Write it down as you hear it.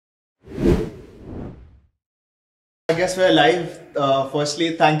I guess we're live.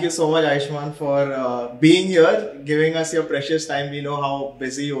 Firstly, thank you so much, Aayushman, for being here, giving us your precious time. We know how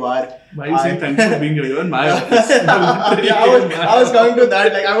busy you are. Why are you saying thank you for being here? You're in my office. Yeah, I was coming to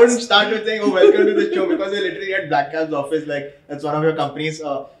that. Like, I wouldn't start with saying, "Oh, welcome to the show," because we're literally at Black Cab's office. Like, that's one of your companies.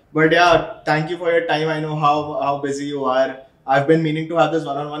 But yeah, thank you for your time. I know how busy you are. I've been meaning to have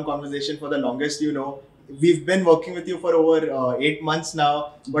this one-on-one conversation for the longest. We've been working with you for over 8 months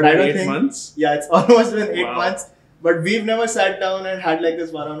now. But I don't 8 think. months? Yeah, it's almost been 8 Wow. months. But we've never sat down and had like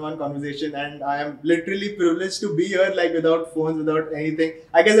this one-on-one conversation, and I am literally privileged to be here, like without phones, without anything.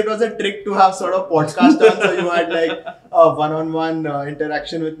 I guess it was a trick to have sort of podcast on, so you had like a one-on-one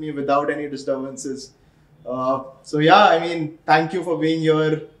interaction with me without any disturbances. So yeah, I mean, thank you for being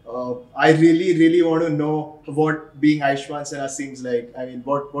here. I really, really want to know what being Aayushman Sinha seems like. I mean,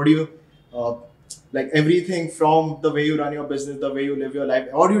 what do you like everything from the way you run your business, the way you live your life.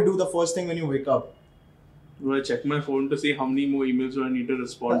 What do you do the first thing when you wake up? I check my phone to see how many more emails do I need to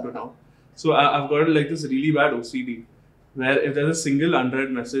respond to now. So I've got like this really bad OCD where if there's a single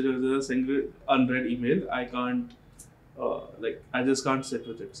unread message or there's a single unread email, I can't I just can't sit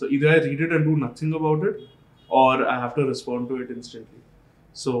with it. So either I read it and do nothing about it, or I have to respond to it instantly.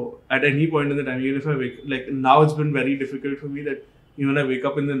 So at any point in the time, even if I wake, like now it's been very difficult for me that even when I wake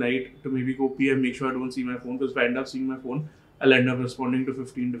up in the night to maybe go pee and make sure I don't see my phone, because if I end up seeing my phone, I'll end up responding to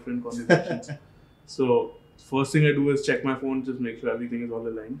 15 different conversations. So first thing I do is check my phone, just make sure everything is all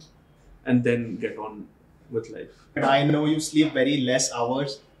aligned, and then get on with life. I know you sleep very less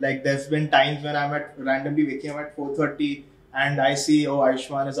hours. Like there's been times when I'm randomly waking up at 4:30 and I see, oh,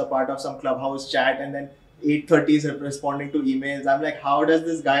 Aayushman is a part of some clubhouse chat, and then 8:30 is responding to emails. I'm like, how does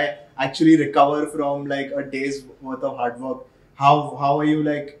this guy actually recover from like a day's worth of hard work? How are you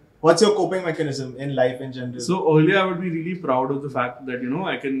like? What's your coping mechanism in life in general? So earlier I would be really proud of the fact that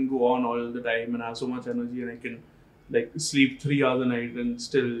I can go on all the time and have so much energy, and I can like sleep 3 hours a night and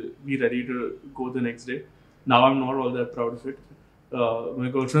still be ready to go the next day. Now I'm not all that proud of it. My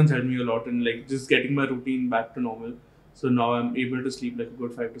girlfriend's helped me a lot in like just getting my routine back to normal. So now I'm able to sleep like a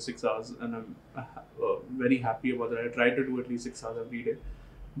good 5 to 6 hours, and I'm very happy about that. I try to do at least 6 hours every day.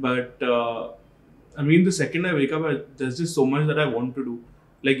 But I mean, the second I wake up, there's just so much that I want to do.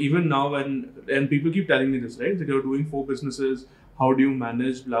 Like even now and people keep telling me this, right? That you're doing 4 businesses, how do you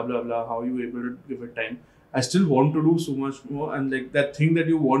manage, blah, blah, blah, how are you able to give it time? I still want to do so much more, and like that thing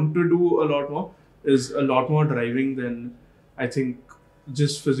that you want to do a lot more is a lot more driving than I think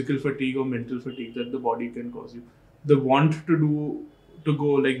just physical fatigue or mental fatigue that the body can cause you. The want to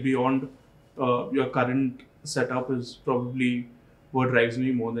go like beyond your current setup is probably what drives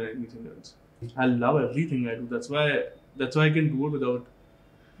me more than anything else. I love everything I do. That's why I can do it without.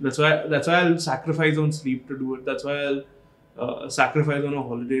 That's why I'll sacrifice on sleep to do it. That's why I'll sacrifice on a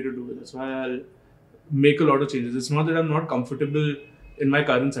holiday to do it. That's why I'll make a lot of changes. It's not that I'm not comfortable in my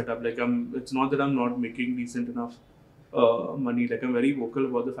current setup. Like it's not that I'm not making decent enough money. Like I'm very vocal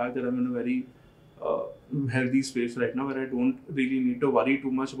about the fact that I'm in a very healthy space right now, where I don't really need to worry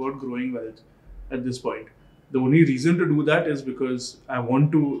too much about growing wealth at this point. The only reason to do that is because I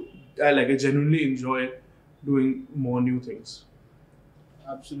genuinely enjoy doing more new things.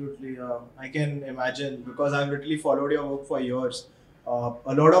 Absolutely. I can imagine, because I've literally followed your work for years.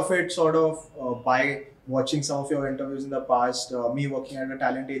 A lot of it sort of by watching some of your interviews in the past, me working at a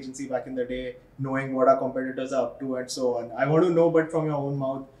talent agency back in the day, knowing what our competitors are up to and so on. I want to know, but from your own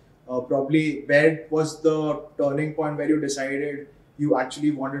mouth, probably where was the turning point where you decided you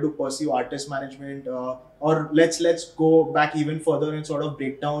actually wanted to pursue artist management, or let's go back even further and sort of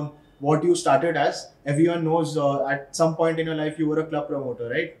break down what you started as. Everyone knows at some point in your life you were a club promoter,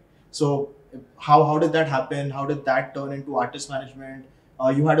 right? So how did that happen? How did that turn into artist management?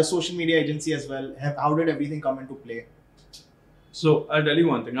 You had a social media agency as well. How did everything come into play? So I'll tell you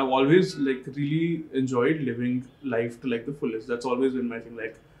one thing. I've always like really enjoyed living life to like the fullest. That's always been my thing.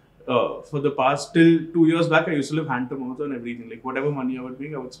 Like for the past till 2 years back, I used to live hand to mouth on everything. Like whatever money I would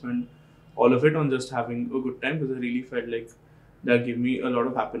make, I would spend all of it on just having a good time, because I really felt like that gave me a lot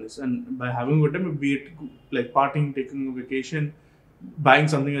of happiness. And by having a good time, be it like partying, taking a vacation, buying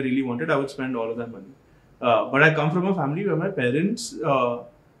something I really wanted, I would spend all of that money. But I come from a family where my parents,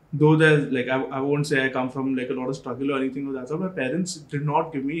 though there's like I won't say I come from like a lot of struggle or anything of that sort. My parents did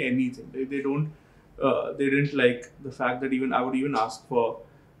not give me anything. They didn't like the fact that even I would even ask for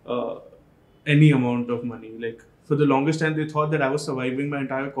any amount of money. Like for the longest time, they thought that I was surviving my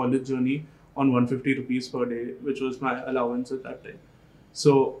entire college journey on 150 rupees per day, which was my allowance at that time.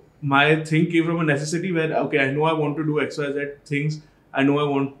 So my thing came from a necessity where, okay, I know I want to do XYZ things. I know I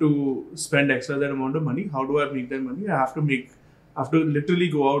want to spend XYZ amount of money. How do I make that money? I have to literally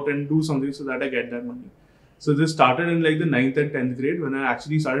go out and do something so that I get that money. So this started in like the 9th and 10th grade when I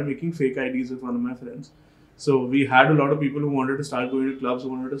actually started making fake IDs with one of my friends. So we had a lot of people who wanted to start going to clubs, who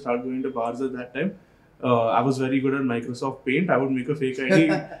wanted to start going to bars at that time. I was very good at Microsoft Paint. I would make a fake ID,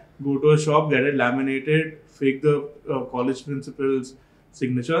 go to a shop, get it laminated, fake the college principal's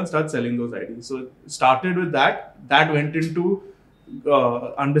signature and start selling those IDs. So it started with that. That went into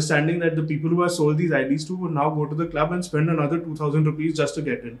understanding that the people who I sold these IDs to would now go to the club and spend another 2,000 rupees just to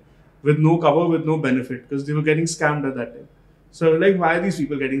get in. With no cover, with no benefit, because they were getting scammed at that time. So like, why are these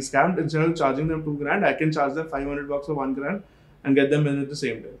people getting scammed? Instead of charging them $2,000, I can charge them $500 or $1,000 and get them in at the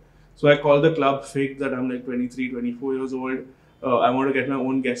same time. So I call the club, fake that I'm like 23, 24 years old. I want to get my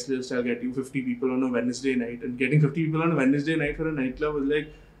own guest list. I'll get you 50 people on a Wednesday night. And getting 50 people on a Wednesday night for a nightclub was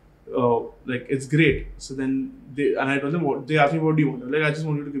like it's great. So then I told them, they asked me, what do you want? Like, I just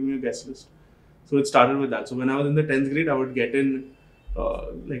want you to give me a guest list. So it started with that. So when I was in the 10th grade, I would get in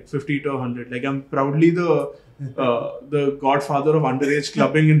like 50 to 100. Like, I'm proudly the godfather of underage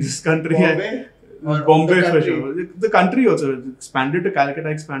clubbing in this country. Bombay for sure. The country also expanded to Calcutta,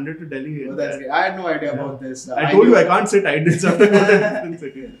 expanded to Delhi. Oh, that's great. I had no idea about this. I told you I can't say titles after different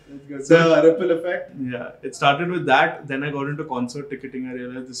second. That's good. The ripple effect. Yeah, it started with that. Then I got into concert ticketing. I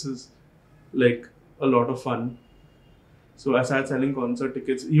realized this is like a lot of fun. So I started selling concert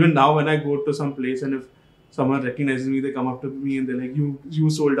tickets. Even now, when I go to some place and if someone recognizes me, they come up to me and they're like, "You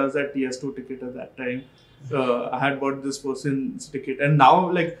sold us that TS2 ticket at that time. I had bought this person's ticket." And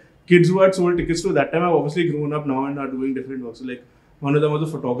now, like, kids who had sold tickets to that time have obviously grown up now and are doing different work. So like, one of them was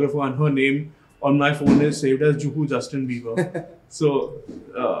a photographer and her name on my phone is saved as Juhu Justin Bieber. So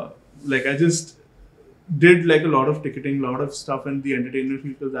like, I just did like a lot of ticketing, a lot of stuff in the entertainment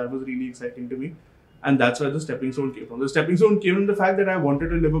field because that was really exciting to me. And that's where the stepping stone came from. The stepping stone came from the fact that I wanted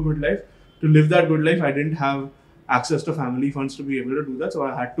to live a good life. To live that good life, I didn't have access to family funds to be able to do that. So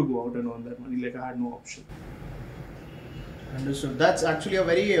I had to go out and earn that money. Like, I had no option. Understood. That's actually a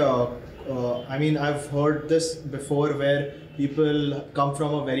very, I mean, I've heard this before where people come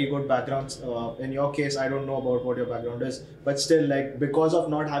from a very good background. In your case, I don't know about what your background is, but still, like, because of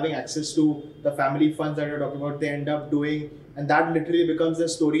not having access to the family funds that you're talking about, they end up doing, and that literally becomes the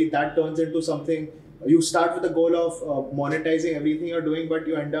story that turns into something. You start with the goal of monetizing everything you're doing, but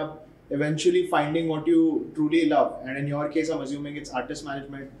you end up eventually finding what you truly love. And in your case, I'm assuming it's artist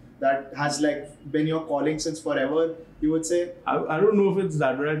management. That has like been your calling since forever, you would say? I don't know if it's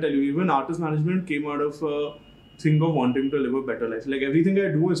that, but I'll tell you, even artist management came out of a thing of wanting to live a better life. Like, everything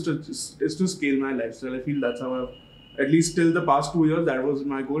I do is to scale my lifestyle. I feel that's how at least till the past 2 years, that was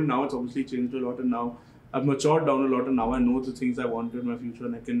my goal. Now it's obviously changed a lot, and now I've matured down a lot, and now I know the things I want in my future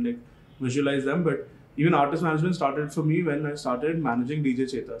and I can like visualize them. But even artist management started for me when I started managing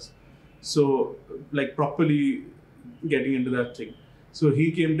DJ Chetas. So like, properly getting into that thing. So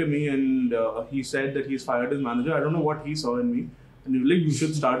he came to me and he said that he's fired his manager. I don't know what he saw in me. And he was like, you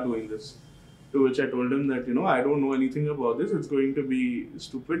should start doing this. To which I told him that, I don't know anything about this. It's going to be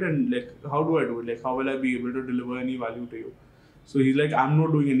stupid. And like, how do I do it? Like, how will I be able to deliver any value to you? So he's like, I'm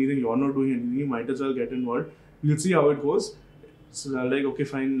not doing anything. You're not doing anything. You might as well get involved. We'll see how it goes. So I'm like, okay,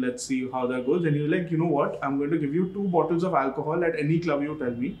 fine. Let's see how that goes. And he was like, you know what? I'm going to give you 2 bottles of alcohol at any club you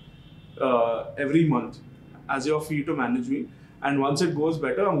tell me every month as your fee to manage me. And once it goes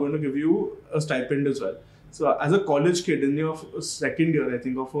better, I'm going to give you a stipend as well. So as a college kid in your second year, I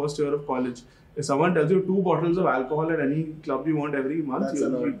think, or first year of college, if someone tells you 2 bottles of alcohol at any club you want every month,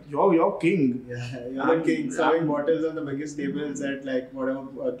 you're king. Yeah, you're the king. Serving bottles on the biggest tables at like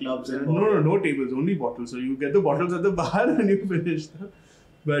whatever clubs. No tables, only bottles. So you get the bottles at the bar and you finish them.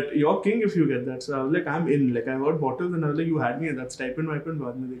 But you're king if you get that. So I was like, I'm in. Like, I got bottles and I was like, you had me at that stipend,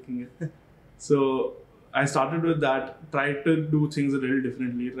 baad mein dekhenge. So I started with that, tried to do things a little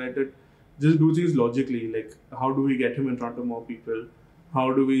differently, tried to just do things logically, like how do we get him in front of more people,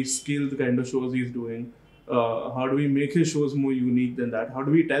 how do we scale the kind of shows he's doing, how do we make his shows more unique than that, how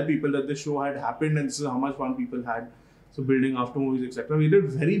do we tell people that this show had happened and this is how much fun people had, so building after movies, etc. We did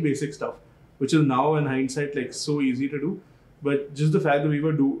very basic stuff, which is now in hindsight like so easy to do, but just the fact that we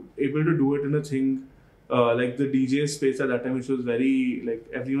were able to do it in a thing like the DJ space at that time, which was very like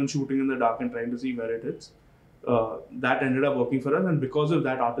everyone shooting in the dark and trying to see where it is. That ended up working for us, and because of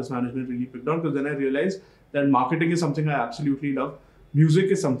that, artist management really picked on. Because then I realized that marketing is something I absolutely love,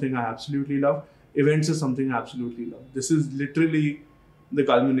 music is something I absolutely love, events is something I absolutely love. This is literally the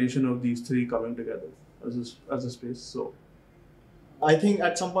culmination of these 3 coming together as a space. So, I think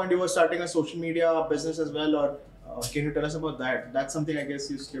at some point you were starting a social media business as well, or can you tell us about that? That's something I guess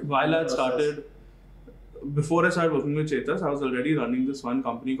you skipped. While I started. Before I started working with Chetas, I was already running this one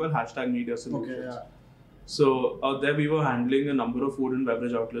company called #Media Solutions. Okay, yeah. So out there we were handling a number of food and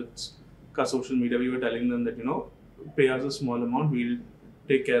beverage outlets ka social media. We were telling them that, pay us a small amount, we'll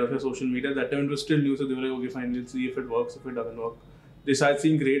take care of your social media. That time it was still new, so they were like, okay, fine, we'll see if it works, if it doesn't work. They started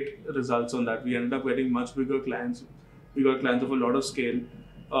seeing great results on that. We ended up getting much bigger clients. We got clients of a lot of scale.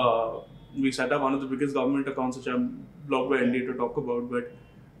 We set up one of the biggest government accounts, which I'm blocked by NDA to talk about, but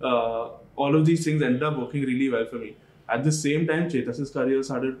all of these things ended up working really well for me. At the same time, Chetas' career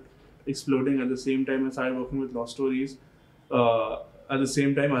started exploding. At the same time, I started working with Law Stories. At the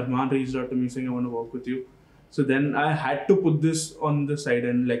same time, Armaan reached out to me saying, I want to work with you. So then I had to put this on the side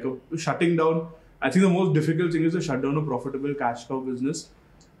and shutting down. I think the most difficult thing is to shut down a profitable cash cow business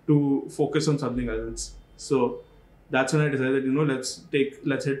to focus on something else. So that's when I decided,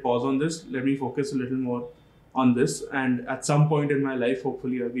 let's hit pause on this. Let me focus a little more on this. And at some point in my life,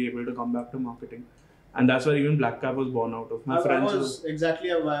 hopefully I'll be able to come back to marketing. And that's where even Black Cap was born out of. Exactly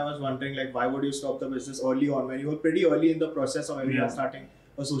why I was wondering, why would you stop the business early on when you were pretty early in the process of starting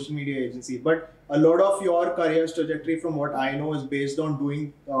a social media agency? But a lot of your career's trajectory, from what I know, is based on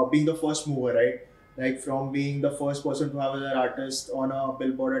being the first mover, right? Like from being the first person to have an artist on a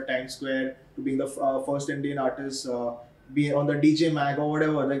billboard at Times Square to being the first Indian artist be on the DJ mag or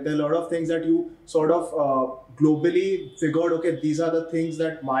whatever. Like there are a lot of things that you sort of globally figured, okay, these are the things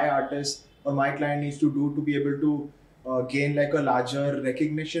that my artist or my client needs to do to be able to gain a larger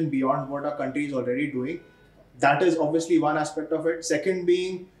recognition beyond what our country is already doing. That is obviously one aspect of it. Second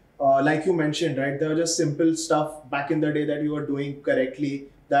being, like you mentioned, right, there were just simple stuff back in the day that you were doing correctly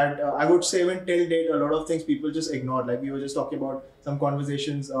that I would say even till date, a lot of things people just ignore. Like we were just talking about some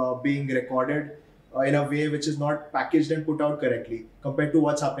conversations being recorded in a way which is not packaged and put out correctly compared to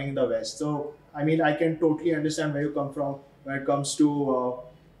what's happening in the West. So, I mean, I can totally understand where you come from when it comes to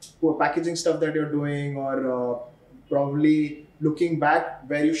packaging stuff that you're doing, or probably looking back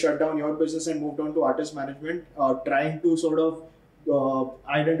where you shut down your business and moved on to artist management, trying to sort of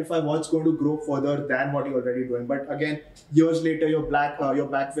identify what's going to grow further than what you're already doing. But again, years later, you're back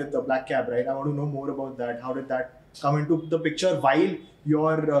with the Black Cab, right? I want to know more about that. How did that come into the picture while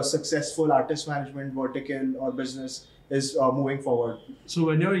your successful artist management vertical or business is moving forward? So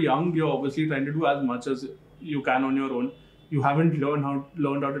when you're young, you're obviously trying to do as much as you can on your own. You haven't learned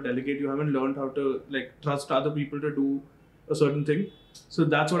how to delegate. You haven't learned how to trust other people to do a certain thing. So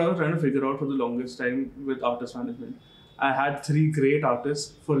that's what I was trying to figure out for the longest time with artist management. I had 3 great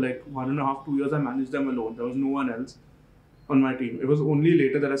artists for 1.5, 2 years. I managed them alone. There was no one else on my team. It was only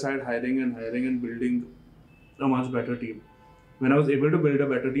later that I started hiring and building a much better team. When I was able to build a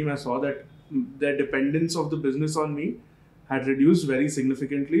better team, I saw that the dependence of the business on me had reduced very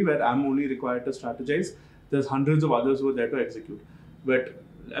significantly, where I'm only required to strategize. There's hundreds of others who are there to execute. But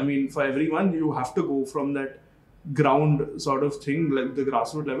I mean, for everyone, you have to go from that ground sort of thing, like the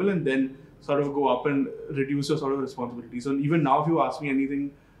grassroots level, and then sort of go up and reduce your sort of responsibilities. So even now, if you ask me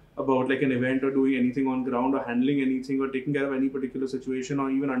anything about an event or doing anything on ground or handling anything or taking care of any particular situation or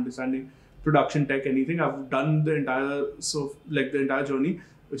even understanding production tech, anything, I've done the entire journey,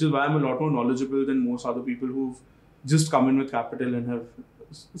 which is why I'm a lot more knowledgeable than most other people who've just come in with capital and have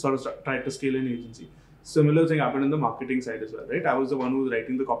sort of tried to scale an agency. Similar thing happened in the marketing side as well, right? I was the one who was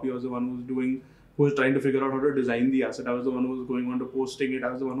writing the copy, I was the one who was trying to figure out how to design the asset. I was the one who was going on to posting it.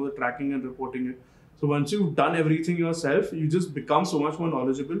 I was the one who was tracking and reporting it. So once you've done everything yourself, you just become so much more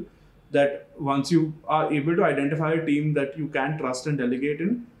knowledgeable that once you are able to identify a team that you can trust and delegate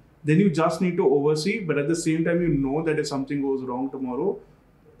in, then you just need to oversee. But at the same time, you know that if something goes wrong tomorrow,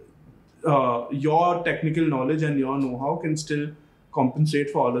 your technical knowledge and your know-how can still compensate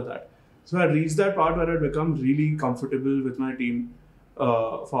for all of that. So I reached that part where I'd become really comfortable with my team.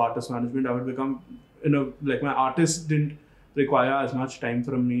 For artist management, I would become, my artist didn't require as much time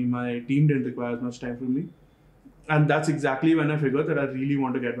from me, my team didn't require as much time from me. And that's exactly when I figured that I really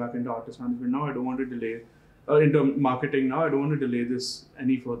want to get back into artist management now. I don't want to delay, into marketing now. I don't want to delay this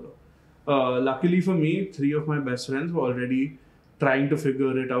any further. Luckily for me, 3 of my best friends were already trying to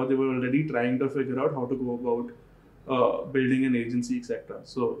figure it out. They were already trying to figure out how to go about building an agency, etc.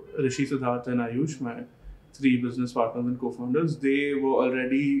 So Rishi, Siddhant and Aayush, my 3 business partners and co-founders, they were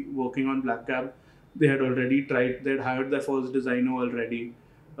already working on Black Cab. They had already tried, they had hired their first designer already.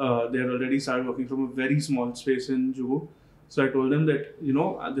 They had already started working from a very small space in Juhu. So I told them that,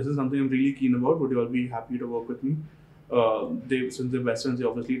 this is something I'm really keen about. Would you all be happy to work with me? Since they're best friends, they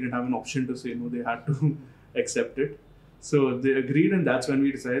obviously didn't have an option to say no. They had to accept it. So they agreed, and that's when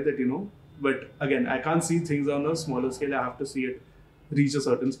we decided that, but again, I can't see things on a smaller scale. I have to see it reach a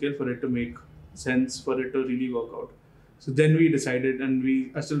certain scale for it to make sense, for it to really work out. So then we decided,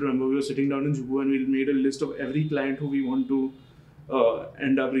 and I still remember we were sitting down in Juhu and we made a list of every client who we want to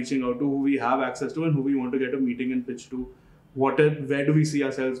end up reaching out to, who we have access to and who we want to get a meeting and pitch to where do we see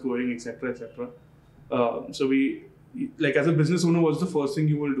ourselves going, etc., etc. So we, like as a business owner, what's the first thing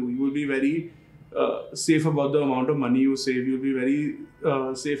you will do? You will be very safe about the amount of money you save. You'll be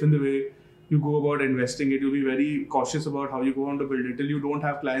very safe in the way you go about investing it. You'll be very cautious about how you go on to build it. Till you don't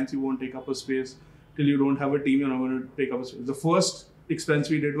have clients, you won't take up a space. Till you don't have a team, you're not going to take up a space. The first expense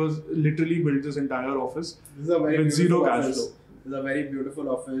we did was literally build this entire office with zero cash flow. It's a very beautiful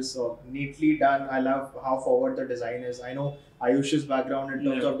office, neatly done. I love how forward the design is. I know Ayush's background in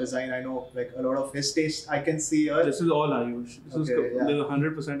terms of design. I know like a lot of his taste I can see here. This is all Aayush. This is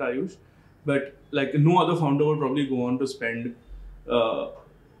 100% Aayush. But like no other founder would probably go on to spend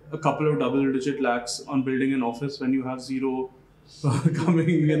a couple of double-digit lakhs on building an office when you have zero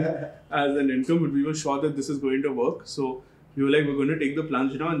coming in as an income. But we were sure that this is going to work. So we were like, we're going to take the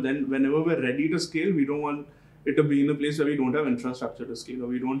plunge now, and then whenever we're ready to scale, we don't want it to be in a place where we don't have infrastructure to scale or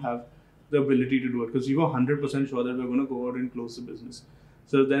we don't have the ability to do it, because we were 100% sure that we're going to go out and close the business.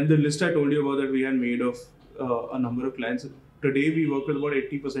 So then the list I told you about that we had made of a number of clients, today we work with about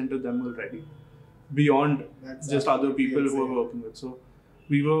 80% of them already, beyond just other people who are working with. So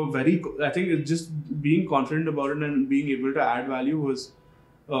we were very, I think it's just being confident about it and being able to add value was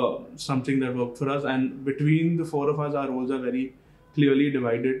something that worked for us. And between the four of us, our roles are very clearly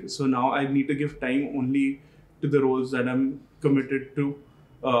divided. So now I need to give time only to the roles that I'm committed to.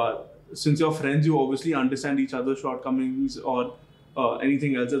 Since you're friends, you obviously understand each other's shortcomings or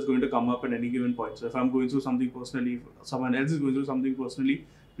anything else that's going to come up at any given point. So if I'm going through something personally, if someone else is going through something personally,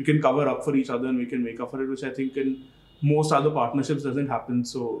 we can cover up for each other and we can make up for it, which I think in most other partnerships doesn't happen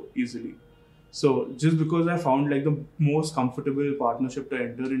so easily. So just because I found like the most comfortable partnership to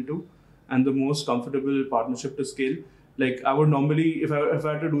enter into and the most comfortable partnership to scale, like I would normally, if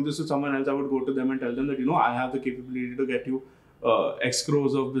I had to do this with someone else, I would go to them and tell them that, you know, I have the capability to get you X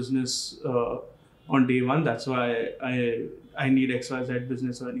crores of business on day one. That's why I need XYZ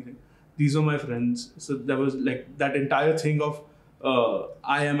business or anything. These are my friends. So there was like that entire thing of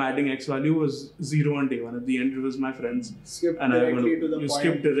I am adding X value was zero on day one. At the end, it was my friends. Skip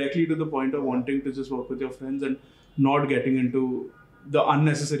directly to the point of wanting to just work with your friends and not getting into the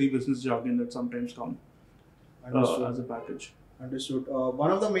unnecessary business jargon that sometimes come as a package. Understood.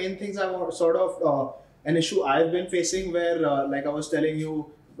 One of the main things I want sort of an issue I've been facing where like I was telling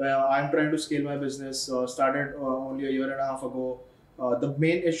you, where I'm trying to scale my business, started only a year and a half ago. The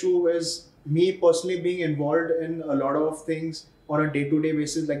main issue is me personally being involved in a lot of things on a day-to-day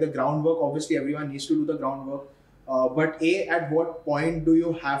basis, like the groundwork. Obviously, everyone needs to do the groundwork. But A, at what point do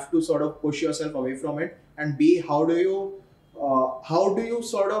you have to sort of push yourself away from it? And B, how do you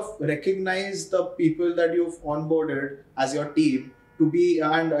sort of recognize the people that you've onboarded as your team to be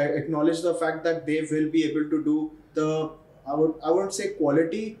and acknowledge the fact that they will be able to do the, I wouldn't say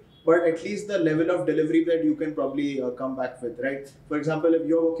quality, but at least the level of delivery that you can probably come back with, right? For example, if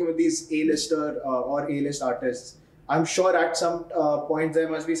you're working with these A-lister or A-list artists, I'm sure at some point there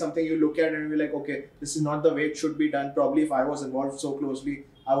must be something you look at and be like, okay, this is not the way it should be done. Probably if I was involved so closely,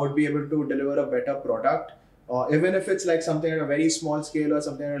 I would be able to deliver a better product. Even if it's like something at a very small scale or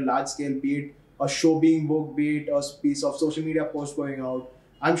something at a large scale, be it a show being booked, be it a piece of social media post going out.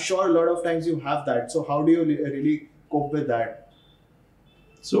 I'm sure a lot of times you have that. So how do you really cope with that?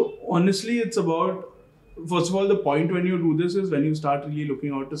 So honestly, it's about, first of all, the point when you do this is when you start really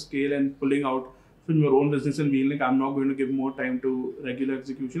looking out to scale and pulling out from your own business and being like, I'm not going to give more time to regular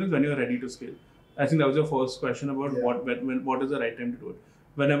execution, is when you're ready to scale. I think that was your first question about what is the right time to do it.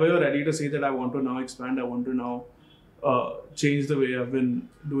 Whenever you're ready to say that I want to now expand, I want to now change the way I've been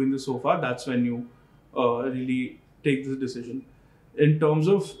doing this so far, that's when you really take this decision. In terms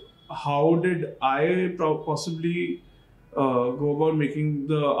of how did I possibly go about making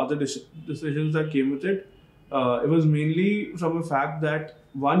the other decisions that came with it, it was mainly from the fact that,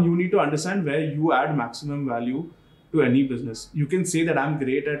 one, you need to understand where you add maximum value to any business. You can say that I'm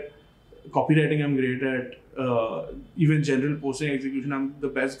great at copywriting, I'm great at even general posting execution, I'm the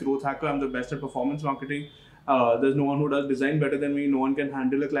best growth hacker, I'm the best at performance marketing, there's no one who does design better than me, no one can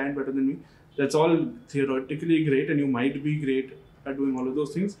handle a client better than me. That's all theoretically great and you might be great at doing all of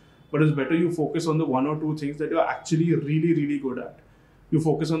those things, but it's better you focus on the one or two things that you're actually really, really good at. You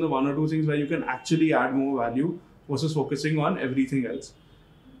focus on the one or two things where you can actually add more value versus focusing on everything else.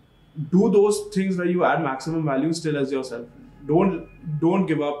 Do those things where you add maximum value still as yourself. Don't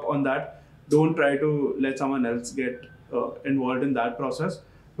give up on that. Don't try to let someone else get involved in that process.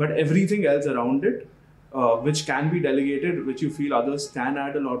 But everything else around it, which can be delegated, which you feel others can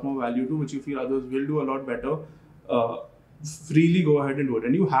add a lot more value to, which you feel others will do a lot better, freely go ahead and do it.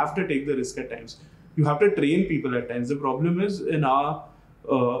 And you have to take the risk at times. You have to train people at times. The problem is in our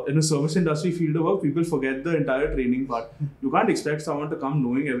in a service industry field of work, people forget the entire training part. You can't expect someone to come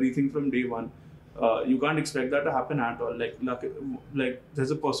knowing everything from day one. You can't expect that to happen at all. Like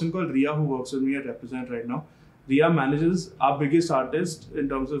there's a person called Ria who works with me at Represent right now. Ria manages our biggest artist in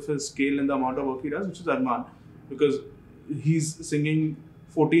terms of his scale and the amount of work he does, which is Armaan, because he's singing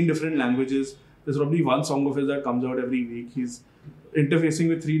 14 different languages. There's probably one song of his that comes out every week. He's interfacing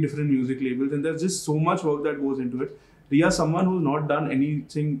with 3 different music labels, and there's just so much work that goes into it. Ria is someone who's not done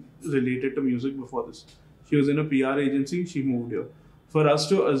anything related to music before this. She was in a PR agency, she moved here. For us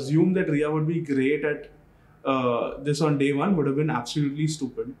to assume that Ria would be great at this on day one would have been absolutely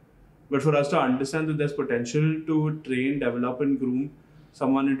stupid. But for us to understand that there's potential to train, develop and groom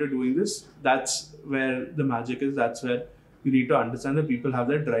someone into doing this, that's where the magic is. That's where you need to understand that people have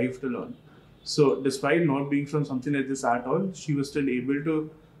that drive to learn. So despite not being from something like this at all, she was still able to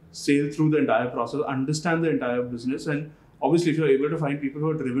sail through the entire process, understand the entire business. And obviously if you're able to find people who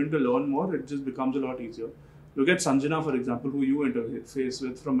are driven to learn more, it just becomes a lot easier. Look at Sanjana, for example, who you interface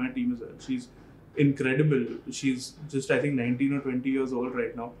with from my team as well. She's incredible. She's just, I think, 19 or 20 years old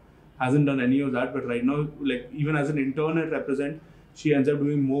right now. Hasn't done any of that, but right now, like even as an intern at Represent, she ends up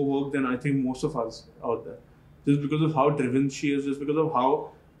doing more work than I think most of us out there. Just because of how driven she is, just because of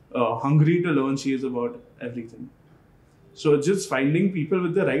how hungry to learn she is about everything. So just finding people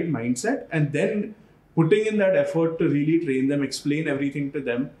with the right mindset and then putting in that effort to really train them, explain everything to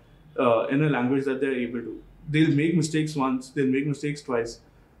them in a language that they're able to. They'll make mistakes once, they'll make mistakes twice,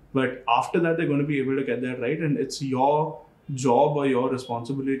 but after that they're going to be able to get that right, and it's your job or your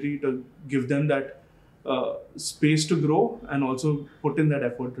responsibility to give them that space to grow and also put in that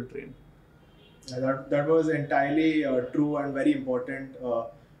effort to train. That was entirely true and very important.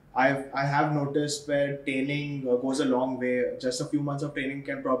 I have noticed where training goes a long way. Just a few months of training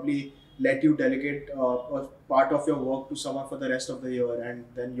can probably let you delegate a part of your work to someone for the rest of the year, and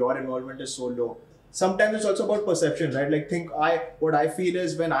then your involvement is so low. Sometimes it's also about perception, right? Like what I feel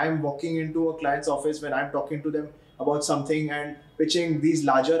is when I'm walking into a client's office, when I'm talking to them about something and pitching these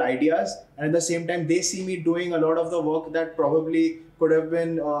larger ideas, and at the same time they see me doing a lot of the work that probably could have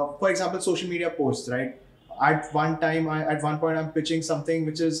been, for example, social media posts, right? At one point I'm pitching something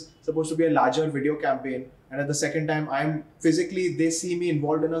which is supposed to be a larger video campaign, and at the second time they see me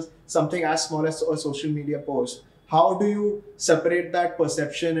involved in something as small as a social media post. How do you separate that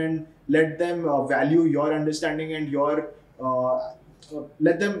perception and let them value your understanding and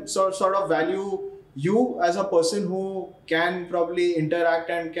let them sort of value you as a person who can probably interact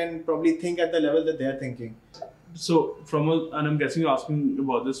and can probably think at the level that they're thinking? So and I'm guessing you're asking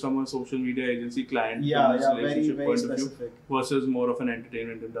about this from a social media agency client relationship very, very point specific. Of view versus more of an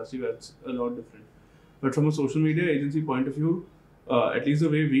entertainment industry where it's a lot different. But from a social media agency point of view, at least the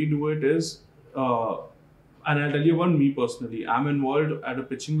way we do it is, and I'll tell you about me personally, I'm involved at a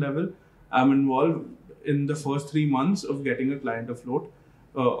pitching level. I'm involved in the first 3 months of getting a client afloat,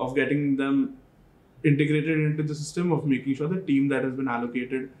 of getting them integrated into the system, of making sure the team that has been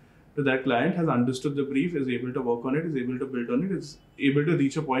allocated to that client has understood the brief, is able to work on it, is able to build on it, is able to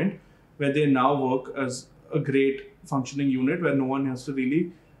reach a point where they now work as a great functioning unit where no one has to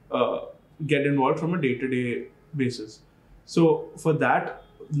really get involved from a day-to-day basis. So for that,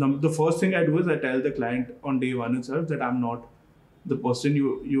 the first thing I do is I tell the client on day one itself that I'm not the person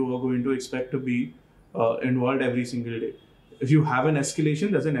you are going to expect to be involved every single day. If you have an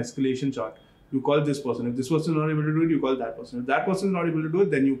escalation, there's an escalation chart. You call this person. If this person is not able to do it, you call that person. If that person is not able to do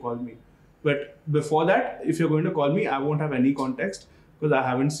it, then you call me. But before that, if you're going to call me, I won't have any context because I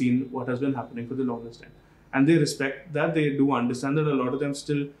haven't seen what has been happening for the longest time. And they respect that. They do understand that. A lot of them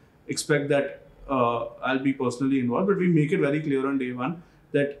still expect that I'll be personally involved. But we make it very clear on day one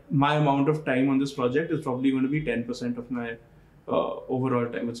that my amount of time on this project is probably going to be 10% of my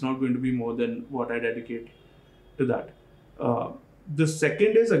overall time. It's not going to be more than what I dedicate to that. The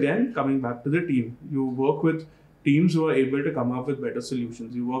second is, again, coming back to the team. You work with teams who are able to come up with better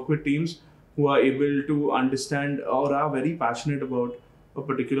solutions. You work with teams who are able to understand or are very passionate about a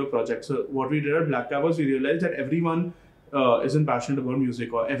particular project. So what we did at Black Cat was we realized that everyone isn't passionate about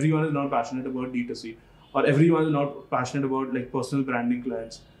music, or everyone is not passionate about D2C, or everyone is not passionate about like personal branding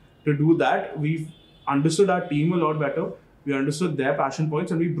clients. To do that, we understood our team a lot better. We understood their passion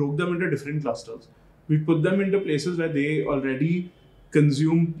points and we broke them into different clusters. We put them into places where they already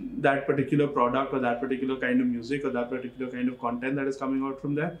consume that particular product or that particular kind of music or that particular kind of content that is coming out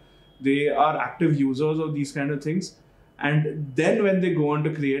from there. They are active users of these kind of things. And then when they go on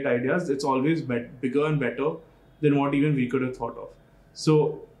to create ideas, it's always bigger and better than what even we could have thought of.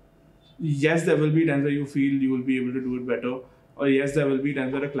 So yes, there will be times where you feel you will be able to do it better. Or yes, there will be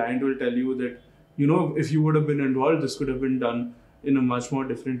times where a client will tell you that, you know, if you would have been involved, this could have been done in a much more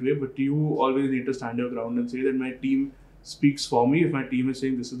different way. But you always need to stand your ground and say that my team speaks for me. If my team is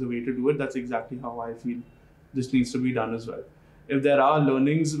saying this is the way to do it, that's exactly how I feel this needs to be done as well. If there are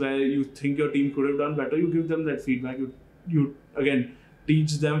learnings where you think your team could have done better, you give them that feedback. You again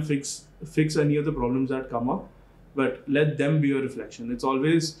teach them, fix any of the problems that come up, but let them be a reflection. It's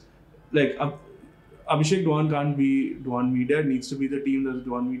always like Abhishek Dwan can't be Dwan Media. It needs to be the team that's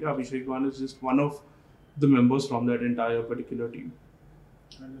Dwan Media. Abhishek Dwan is just one of the members from that entire particular team.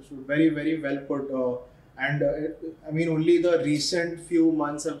 Understood. Very, very well put. I mean, only the recent few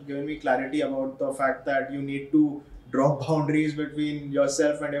months have given me clarity about the fact that you need to draw boundaries between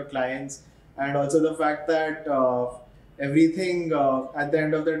yourself and your clients, and also the fact that everything at the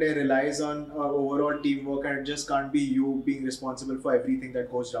end of the day relies on overall teamwork, and it just can't be you being responsible for everything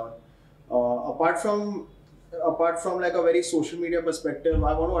that goes down. Apart from like a very social media perspective,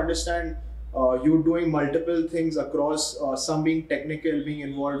 I want to understand you doing multiple things across, some being technical, being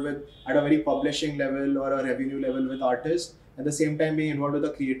involved with at a very publishing level or a revenue level with artists, at the same time being involved with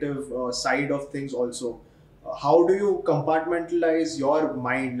the creative side of things also. How do you compartmentalize your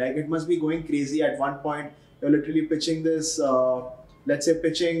mind? Like, it must be going crazy at one point. You're literally pitching this, let's say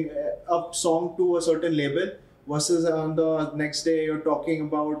pitching a song to a certain label, versus on the next day you're talking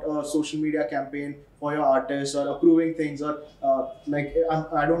about a social media campaign for your artist, or approving things, or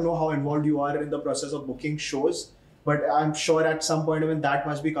I don't know how involved you are in the process of booking shows, but I'm sure at some point even that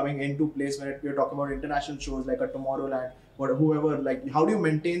must be coming into place when you're talking about international shows like a Tomorrowland or whoever. Like, how do you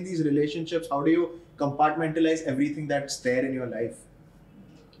maintain these relationships? How do you compartmentalize everything that's there in your life?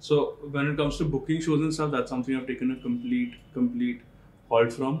 So when it comes to booking shows and stuff, that's something I've taken a complete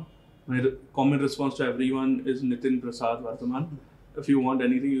halt from. My common response to everyone is Nitin, Prasad, Vartaman. If you want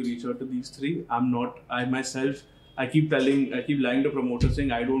anything, you reach out to these three. I keep lying to promoters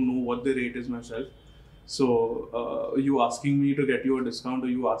saying I don't know what the rate is myself. So you asking me to get you a discount, or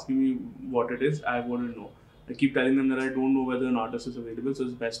you asking me what it is, I wouldn't know. I keep telling them that I don't know whether an artist is available, so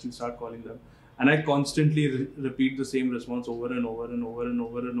it's best you start calling them. And I constantly repeat the same response over and over and over and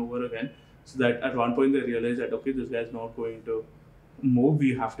over and over again, so that at one point they realize that, okay, this guy's not going to move,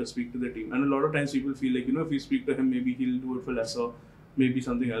 we have to speak to the team. And a lot of times people feel like, if we speak to him, maybe he'll do it for lesser, maybe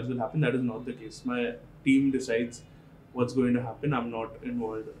something else will happen. That is not the case. My team decides what's going to happen. I'm not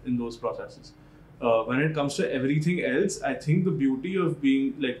involved in those processes. When it comes to everything else, I think the beauty of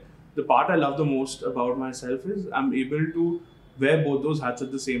being like, the part I love the most about myself is I'm able to wear both those hats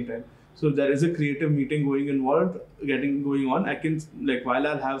at the same time. So if there is a creative meeting going on, I can, like, while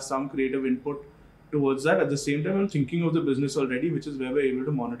I'll have some creative input towards that, at the same time I'm thinking of the business already, which is where we're able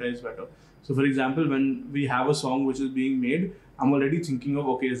to monetize better. So for example, when we have a song which is being made, I'm already thinking of,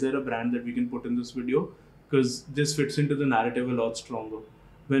 okay, is there a brand that we can put in this video? Because this fits into the narrative a lot stronger.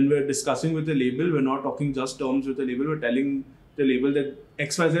 When we're discussing with the label, we're not talking just terms with the label, we're telling the label that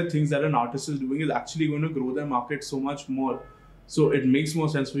XYZ things that an artist is doing is actually going to grow their market so much more. So it makes more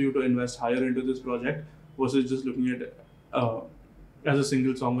sense for you to invest higher into this project versus just looking at it as a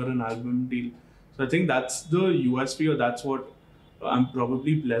single song or an album deal. So I think that's the USP, or that's what I'm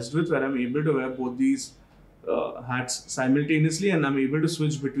probably blessed with, where I'm able to wear both these hats simultaneously, and I'm able to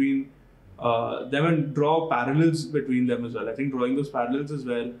switch between them and draw parallels between them as well. I think drawing those parallels is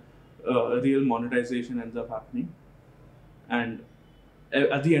where real monetization ends up happening. And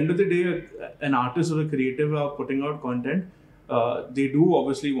at the end of the day, an artist or a creative are putting out content. They do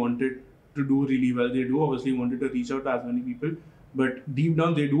obviously want it to do really well. They do obviously want it to reach out to as many people. But deep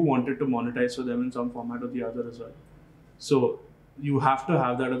down, they do want it to monetize for them in some format or the other as well. So you have to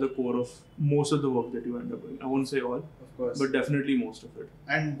have that at the core of most of the work that you end up doing. I won't say all, of course, but definitely most of it.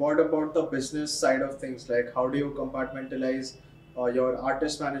 And what about the business side of things? Like, how do you compartmentalize your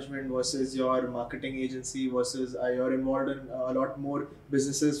artist management versus your marketing agency versus you're involved in a lot more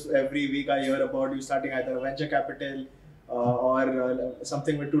businesses. Every week I hear about you starting either a venture capital or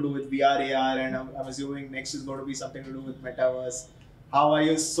something to do with VR, AR, and I'm assuming next is going to be something to do with metaverse. How are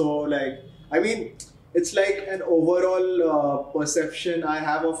you it's like an overall perception I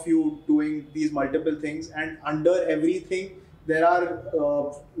have of you doing these multiple things, and under everything there are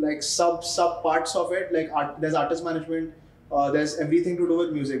like sub parts of it. Like there's artist management, there's everything to do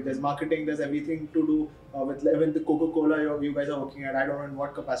with music, there's marketing, there's everything to do with even the Coca-Cola you guys are working at. I don't know in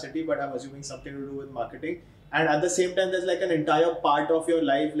what capacity, but I'm assuming something to do with marketing. And at the same time, there's like an entire part of your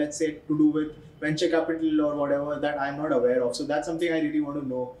life, let's say, to do with venture capital or whatever that I'm not aware of. So that's something I really want to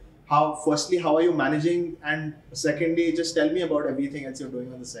know. Firstly, how are you managing? And secondly, just tell me about everything else you're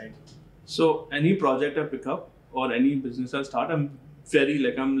doing on the side. So any project I pick up or any business I start, I'm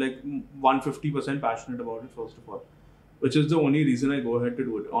 150% passionate about it, first of all. which is the only reason I go ahead to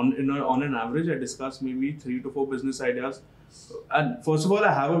do it. On an average, I discuss maybe 3 to 4 business ideas. And first of all,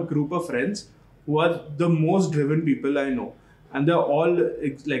 I have a group of friends who are the most driven people I know. And they're all,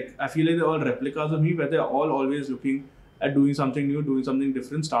 like, I feel like they're all replicas of me, where they're all always looking at doing something new, doing something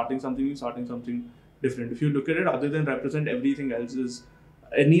different, starting something new, starting something different. If you look at it, other than represent everything else, is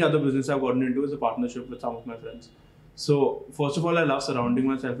any other business I've gotten into is a partnership with some of my friends. So first of all, I love surrounding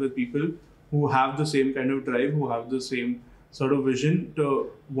myself with people who have the same kind of drive, who have the same sort of vision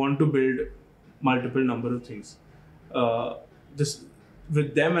to want to build multiple number of things. This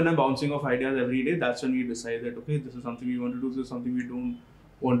with them, when I'm bouncing off ideas every day, that's when we decide that, okay, this is something we want to do, this is something we don't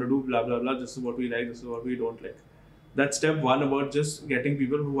want to do, blah, blah, blah. This is what we like, this is what we don't like. That's step one about just getting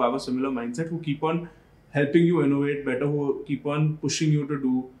people who have a similar mindset, who keep on helping you innovate better, who keep on pushing you to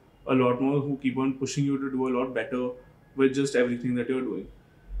do a lot more, who keep on pushing you to do a lot better with just everything that you're doing.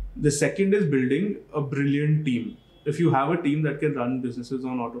 The second is building a brilliant team. If you have a team that can run businesses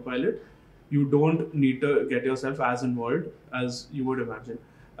on autopilot, you don't need to get yourself as involved as you would imagine.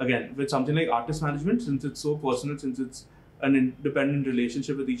 Again, with something like artist management, since it's so personal, since it's an independent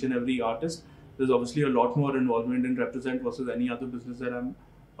relationship with each and every artist, there's obviously a lot more involvement in represent versus any other business that I'm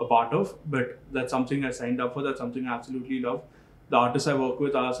a part of. But that's something I signed up for. That's something I absolutely love. The artists I work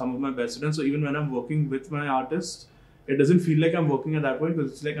with are some of my best friends. So even when I'm working with my artists, it doesn't feel like I'm working at that point,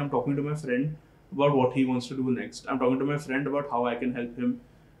 because it's like I'm talking to my friend about what he wants to do next. I'm talking to my friend about how I can help him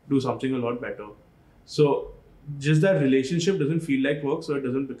do something a lot better. So just that relationship doesn't feel like work, so it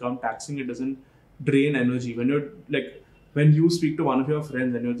doesn't become taxing, it doesn't drain energy. When you speak to one of your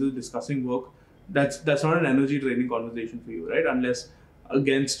friends and you're just discussing work, that's not an energy draining conversation for you, right? Unless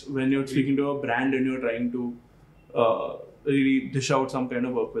against when you're speaking to a brand and you're trying to really dish out some kind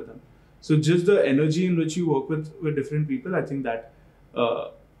of work with them. So just the energy in which you work with different people, I think that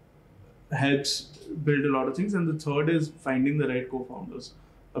helps build a lot of things. And the third is finding the right co-founders.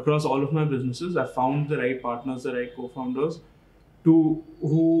 Across all of my businesses, I found the right partners, the right co-founders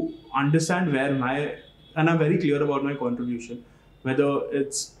who understand and I'm very clear about my contribution, whether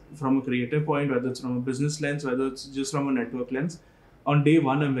it's from a creative point, whether it's from a business lens, whether it's just from a network lens. On day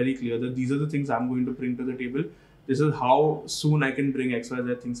one, I'm very clear that these are the things I'm going to bring to the table. This is how soon I can bring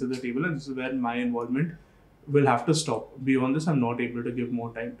XYZ things to the table, and this is where my involvement will have to stop. Beyond this, I'm not able to give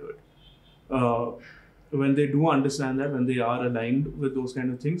more time to it. When they do understand that, when they are aligned with those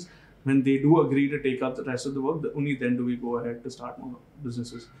kind of things, when they do agree to take up the rest of the work, only then do we go ahead to start more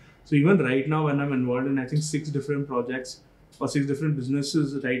businesses. So even right now, when I'm involved in, I think 6 different projects or 6 different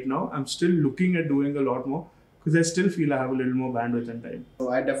businesses right now, I'm still looking at doing a lot more, because I still feel I have a little more bandwidth and time.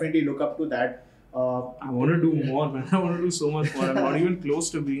 So I definitely look up to that. I want to do more, man. I want to do so much more. I'm not even close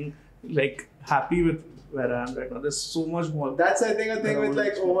to being happy with where I am right now. There's so much more. That's, I think, a thing with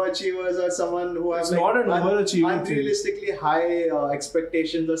overachievers or someone who has not an overachiever unrealistically high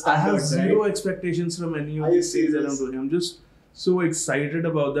expectations or standards. I have zero expectations from any of these things that I'm doing. I'm just so excited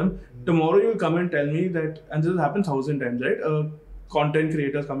about them. Tomorrow you'll come and tell me that, and this has happened 1,000 times, right? Content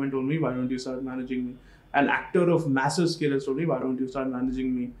creators come and told me, why don't you start managing me? An actor of massive scale has told me, why don't you start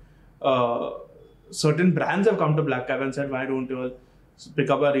managing me? Certain brands have come to Black Cap and said, why don't you all pick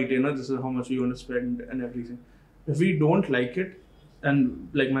up a retainer, this is how much we want to spend and everything. If we don't like it,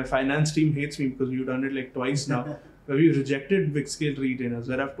 and my finance team hates me because we've done it twice now, where we've rejected big scale retainers,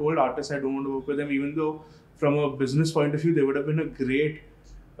 where I've told artists I don't want to work with them, even though from a business point of view, they would have been a great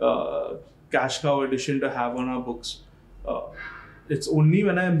cash cow addition to have on our books. It's only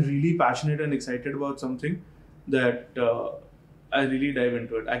when I'm really passionate and excited about something that I really dive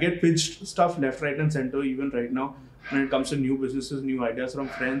into it. I get pitched stuff left, right and center even right now when it comes to new businesses, new ideas from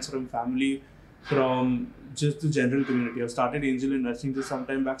friends, from family, from just the general community. I've started angel investing just some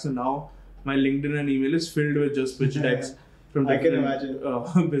time back, so now my LinkedIn and email is filled with just pitch decks from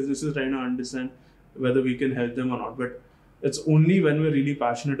different businesses trying to understand whether we can help them or not. But it's only when we're really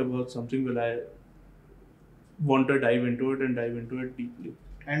passionate about something will I want to dive into it and dive into it deeply.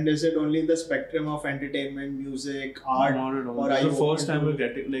 And is it only the spectrum of entertainment, music, art? Not at all. This is the first time we're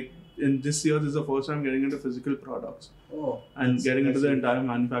getting, in this year, this is the first time getting into physical products. Oh. And getting into the entire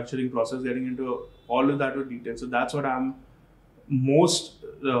manufacturing process, getting into all of that with detail. So that's what I'm most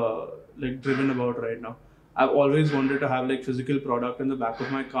driven about right now. I've always wanted to have physical product in the back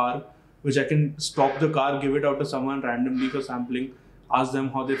of my car, which I can stop the car, give it out to someone randomly for sampling, ask them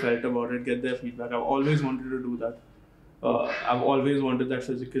how they felt about it, get their feedback. I've always wanted to do that. I've always wanted that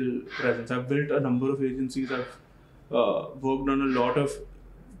physical presence. I've built a number of agencies. I've worked on a lot of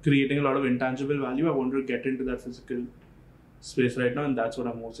creating a lot of intangible value. I want to get into that physical space right now, and that's what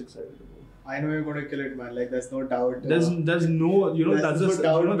I'm most excited about. I know you're going to kill it, man. Like, there's no doubt. There's no, that's no the, doubt that's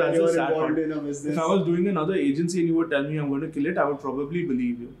when the you're sad involved part. in a business. If I was doing another agency and you would tell me I'm going to kill it, I would probably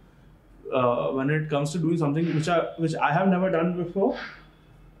believe you. When it comes to doing something which I have never done before,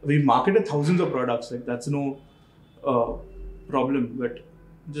 we marketed thousands of products. Like, that's no problem. But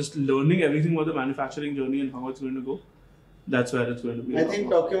just learning everything about the manufacturing journey and how it's going to go, that's where it's going to be. I think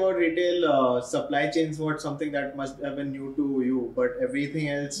talking about retail, supply chains was something that must have been new to you, but everything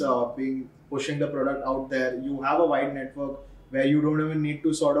else pushing the product out there, you have a wide network where you don't even need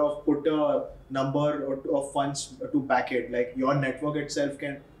to sort of put a number of funds to back it. Like, your network itself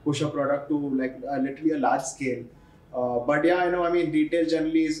can push a product to like literally a large scale. But yeah, I know, I mean, retail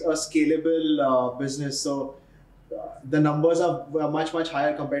generally is a scalable business. So the numbers are much, much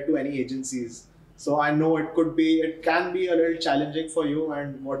higher compared to any agencies. So I know it can be a little challenging for you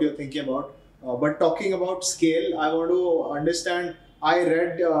and what you're thinking about. But talking about scale, I want to understand. I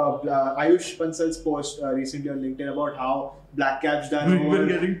read Aayush Bansal's post recently on LinkedIn about how Black Cap's done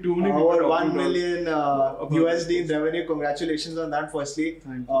over 1 million USD in revenue. Congratulations on that, firstly.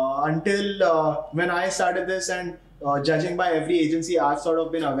 Until when I started this and judging by every agency I've sort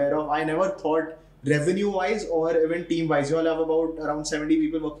of been aware of, I never thought revenue-wise or even team-wise. You all have about around 70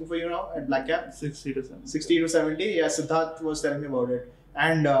 people working for you now at Black Cap? 60 to 70. 60 to 70? Yeah, Siddhant was telling me about it.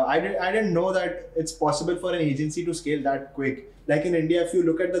 And I didn't know that it's possible for an agency to scale that quick. Like in India, if you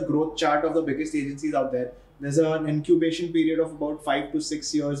look at the growth chart of the biggest agencies out there, there's an incubation period of about 5 to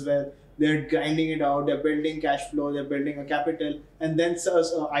 6 years where they're grinding it out, they're building cash flow, they're building a capital, and then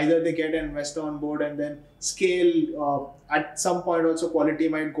either they get an investor on board and then scale. At some point also quality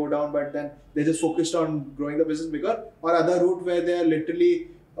might go down, but then they're just focused on growing the business bigger, or other route where they're literally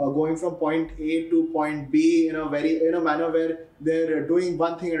going from point A to point B in a manner where they're doing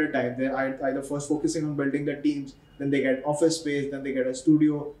one thing at a time. They're either first focusing on building the teams, then they get office space, then they get a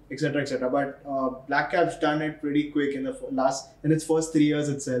studio, etc., etc. But Black Cap's done it pretty quick in its first 3 years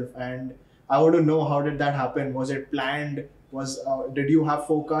itself. And I want to know, how did that happen? Was it planned? Did you have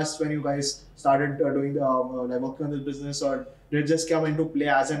forecasts when you guys started doing working on this business, or did it just come into play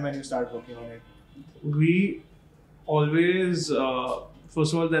as and when you started working on it? We always.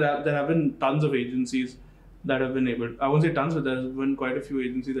 First of all, there have been tons of agencies that have been able. I won't say tons, but there have been quite a few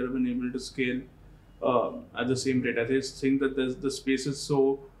agencies that have been able to scale at the same rate. I just think that the space is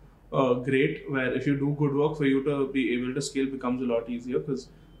so great where if you do good work, for you to be able to scale becomes a lot easier because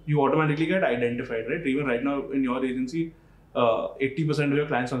you automatically get identified, right? Even right now in your agency, 80% of your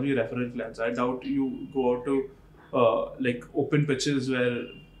clients must be referral clients. I doubt you go out to like open pitches where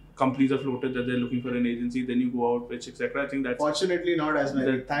companies are floated that they're looking for an agency, then you go out, pitch, etc. I think that's fortunately not as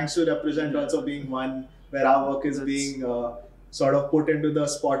many. Thanks to Represent also being one where our work is being sort of put into the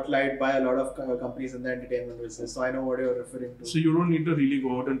spotlight by a lot of companies in the entertainment business. So I know what you're referring to. So you don't need to really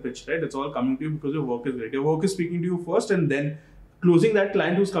go out and pitch, right? It's all coming to you because your work is great. Your work is speaking to you first, and then closing that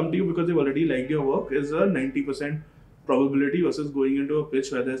client who's come to you because they've already liked your work is a 90% probability versus going into a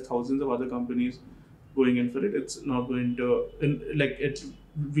pitch where there's thousands of other companies going in for it. It's not going to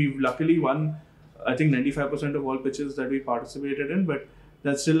we've luckily won, I think 95% of all pitches that we participated in, but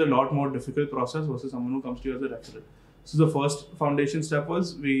that's still a lot more difficult process versus someone who comes to you as a referral. So the first foundation step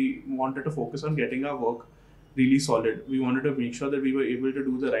was we wanted to focus on getting our work really solid. We wanted to make sure that we were able to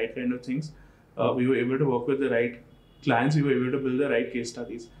do the right kind of things. We were able to work with the right clients. We were able to build the right case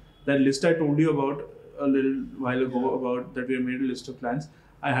studies. That list I told you about a little while ago about that we had made a list of clients.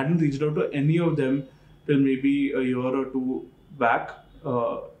 I hadn't reached out to any of them till maybe a year or two back.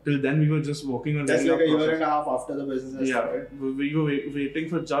 Till then, we were just working on. That's like a year and a half after the business started. We were waiting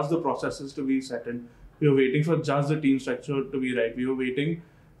for just the processes to be settled. We were waiting for just the team structure to be right. We were waiting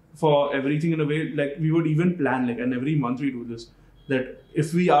for everything in a way like we would even plan and every month we do this. That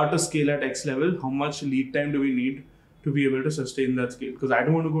if we are to scale at X level, how much lead time do we need to be able to sustain that scale? Because I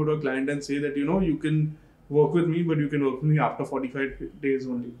don't want to go to a client and say that you can work with me, but you can work with me after 45 days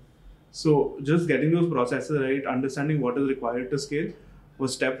only. So just getting those processes right, understanding what is required to scale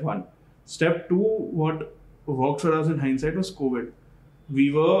was step one. Step two, what worked for us in hindsight was COVID.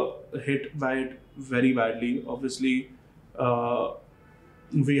 We were hit by it very badly. Obviously,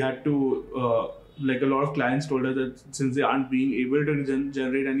 we had to, like a lot of clients told us that since they aren't being able to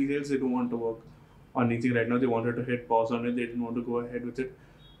generate any sales, they don't want to work on anything right now. They wanted to hit pause on it. They didn't want to go ahead with it.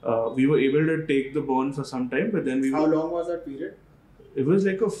 We were able to take the burn for some time, but then How long was that period? It was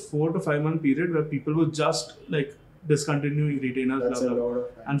like a 4 to 5 month period where people were just like discontinuing retainers. That's a lot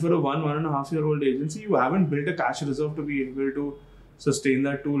of time. And for a 1.5 year old agency, you haven't built a cash reserve to be able to sustain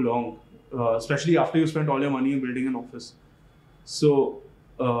that too long, especially after you spent all your money in building an office. So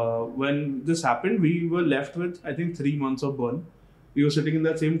when this happened, we were left with, I think, 3 months of burn. We were sitting in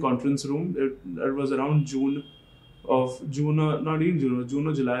that same conference room. It was around June not even June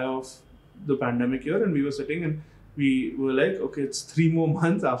or July of the pandemic year, and we were sitting and we were like, okay, it's 3 more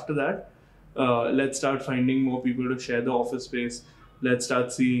months after that. Let's start finding more people to share the office space. Let's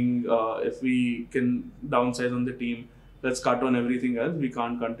start seeing if we can downsize on the team. Let's cut on everything else. We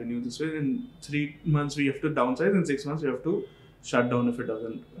can't continue this way. In 3 months, we have to downsize. In 6 months, we have to shut down if it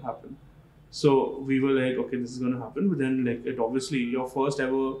doesn't happen. So we were like, okay, this is going to happen. But then, like, it obviously, your first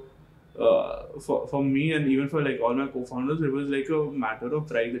ever, for me and even for like all my co-founders, it was like a matter of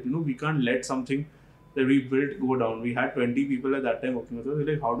pride that, we can't let something that we built go down. We had 20 people at that time working with us.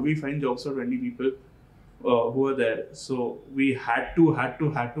 We're like, how do we find jobs for 20 people who are there? So we had to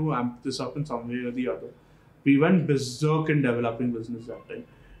amp this up in some way or the other. We went berserk in developing business that time.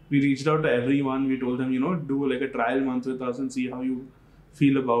 We reached out to everyone. We told them, do like a trial month with us and see how you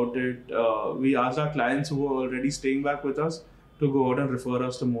feel about it. We asked our clients who were already staying back with us to go out and refer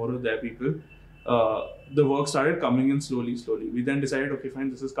us to more of their people. The work started coming in slowly. We then decided, okay,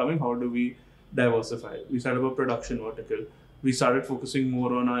 fine, this is coming. How do we diversify? We set up a production vertical. We started focusing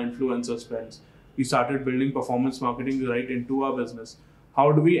more on our influencer spends. We started building performance marketing right into our business.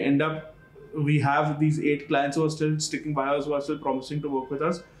 How do we end up? We have these 8 clients who are still sticking by us, who are still promising to work with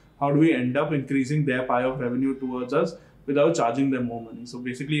us. How do we end up increasing their pie of revenue towards us without charging them more money? So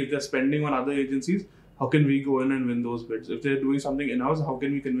basically, if they're spending on other agencies, how can we go in and win those bids? If they're doing something in-house, how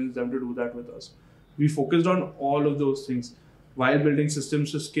can we convince them to do that with us? We focused on all of those things while building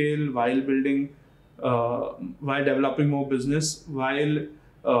systems to scale, while developing more business, while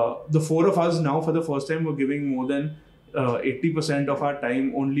the 4 of us now for the first time were giving more than 80% of our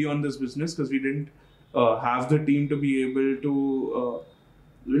time only on this business, because we didn't have the team to be able to,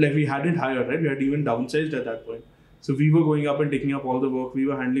 we hadn't hired, right? We had even downsized at that point. So we were going up and taking up all the work. We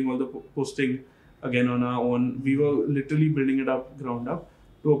were handling all the posting again on our own. We were literally building it up, ground up,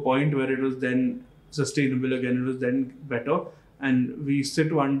 to a point where it was then sustainable again. It was then better. And we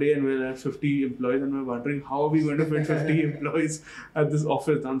sit one day and we're at 50 employees and we're wondering, how are we going to fit 50 employees at this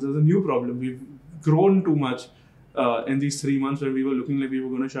office? And there's a new problem. We've grown too much in these 3 months when we were looking like we were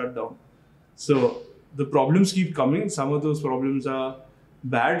going to shut down. So the problems keep coming. Some of those problems are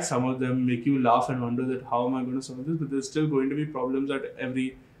bad. Some of them make you laugh and wonder that how am I going to solve this? But there's still going to be problems at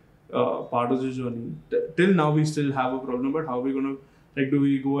every part of the journey. Till now, we still have a problem, but how are we going to, do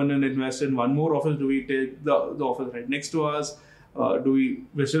we go in and invest in one more office? Do we take the office right next to us?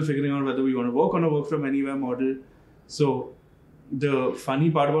 We're still figuring out whether we want to work on a work from anywhere model. So the funny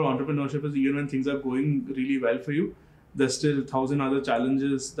part about entrepreneurship is even when things are going really well for you, there's still 1,000 other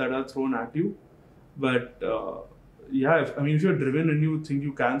challenges that are thrown at you. But if you're driven and you think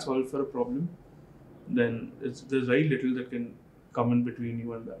you can solve for a problem, then there's very little that can come in between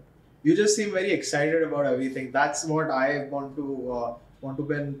you and that. You just seem very excited about everything. That's what I want to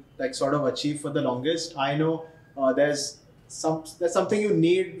sort of achieve for the longest. I know there's something you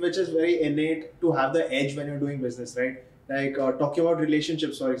need, which is very innate to have the edge when you're doing business, right? Like talking about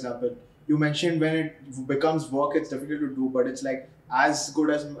relationships, for example. You mentioned when it becomes work, it's difficult to do, but it's like as good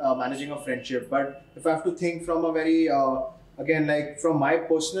as managing a friendship. But if I have to think from a very, from my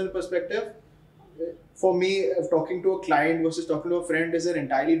personal perspective, for me, talking to a client versus talking to a friend is an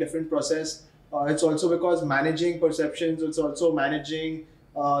entirely different process. It's also because managing perceptions, it's also managing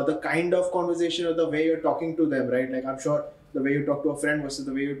the kind of conversation or the way you're talking to them, right? Like I'm sure the way you talk to a friend versus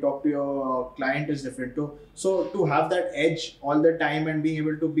the way you talk to your client is different too. So to have that edge all the time and being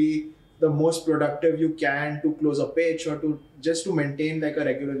able to be the most productive you can to close a pitch or to just to maintain like a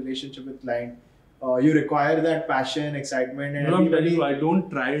regular relationship with client, you require that passion, excitement. And I'm telling you, I don't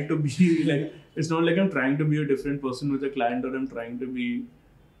try to be like, it's not like I'm trying to be a different person with a client or I'm trying to be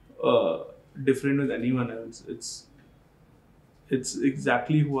different with anyone else. It's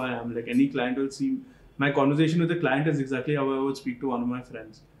exactly who I am. Like any client will see, my conversation with the client is exactly how I would speak to one of my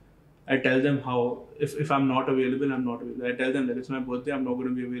friends. I tell them how, if I'm not available, I'm not available. I tell them that it's my birthday, I'm not going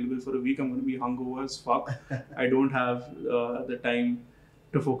to be available for a week, I'm going to be hungover as fuck. I don't have the time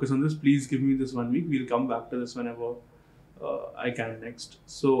to focus on this. Please give me this 1 week. We'll come back to this whenever I can next.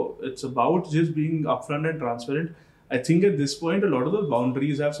 So it's about just being upfront and transparent. I think at this point, a lot of the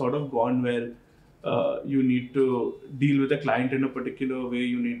boundaries have sort of gone where you need to deal with a client in a particular way.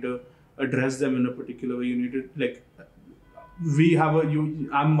 You need to address them in a particular way. You need to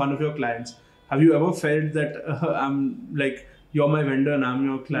I'm one of your clients. Have you ever felt that I'm like, you're my vendor and I'm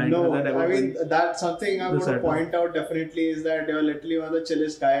your client? No, that's something I want to point out definitely is that you're literally one of the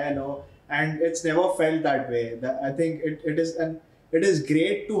chillest guy I know. And it's never felt that way. I think it is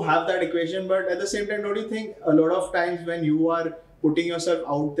great to have that equation, but at the same time, don't you think a lot of times when you are putting yourself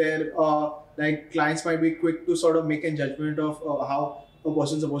out there, like clients might be quick to sort of make a judgment of how a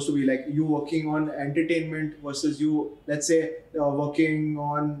person's supposed to be, like you working on entertainment versus you, let's say, working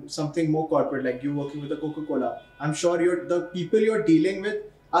on something more corporate, like you working with a Coca-Cola. I'm sure the people you're dealing with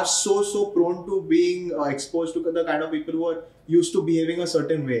are so prone to being exposed to the kind of people who are used to behaving a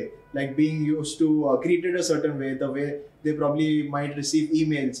certain way, like being used to greeted a certain way, the way they probably might receive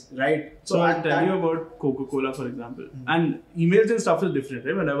emails, right? So I'll tell you about Coca-Cola, for example. And emails and stuff is different,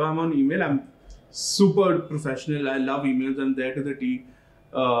 right? Whenever I'm on email, I'm super professional. I love emails. I'm there to the T.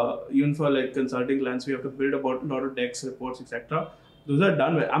 Even for like consulting clients, we have to build about a lot of decks, reports, etc. Those are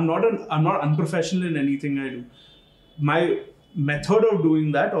done well. I'm not unprofessional in anything I do. My method of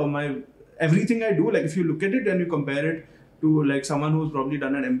doing that, or everything I do, like if you look at it and you compare it to like someone who's probably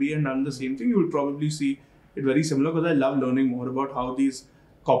done an MBA and done the same thing, you will probably see it very similar, because I love learning more about how these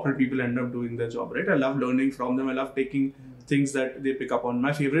corporate people end up doing their job, right? I love learning from them. I love taking things that they pick up on.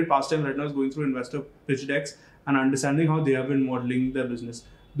 My favorite pastime right now is going through investor pitch decks and understanding how they have been modeling their business.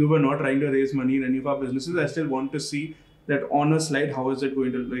 Though we're not trying to raise money in any of our businesses, I still want to see that on a slide, how is it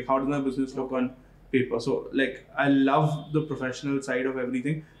going to, like, how does my business look on paper? So like, I love the professional side of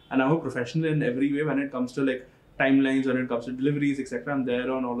everything, and I'm a professional in every way when it comes to like timelines, when it comes to deliveries, etc. I'm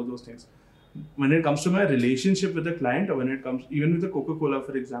there on all of those things. When it comes to my relationship with the client, or when it comes even with the Coca-Cola,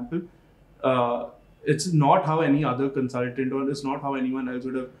 for example, it's not how any other consultant, or it's not how anyone else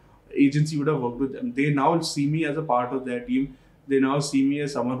agency would have worked with them. They now see me as a part of their team. They now see me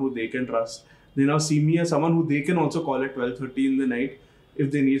as someone who they can trust. They now see me as someone who they can also call at 12:30 in the night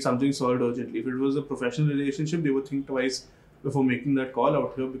if they need something solved urgently. If it was a professional relationship, they would think twice before making that call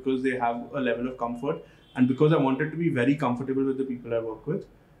out here, because they have a level of comfort. And because I wanted to be very comfortable with the people I work with,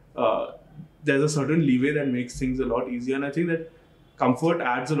 there's a certain leeway that makes things a lot easier. And I think that comfort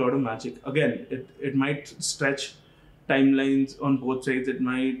adds a lot of magic. Again, it might stretch timelines on both sides. It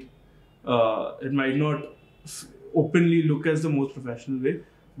might not openly look as the most professional way,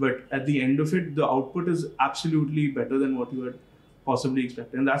 but at the end of it, the output is absolutely better than what you had possibly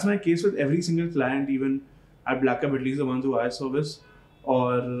expected. And that's my case with every single client, even at Blackup, at least the ones who I service,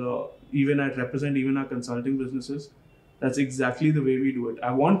 or even at Represent, even our consulting businesses. That's exactly the way we do it.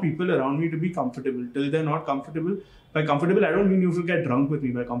 I want people around me to be comfortable. Till they're not comfortable, by comfortable, I don't mean you have to get drunk with me.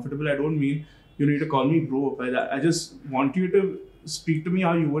 By comfortable, I don't mean you need to call me bro. By that, I just want you to speak to me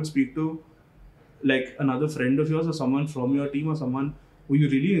how you would speak to like another friend of yours, or someone from your team, or someone who you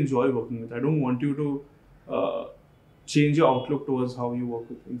really enjoy working with. I don't want you to change your outlook towards how you work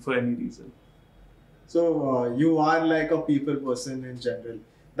with me for any reason. So you are like a people person in general.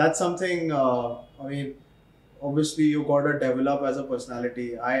 That's something, obviously you got to develop as a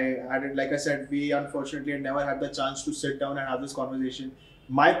personality. Like I said, we unfortunately never had the chance to sit down and have this conversation.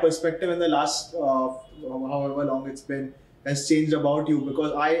 My perspective in the last, however long it's been, has changed about you,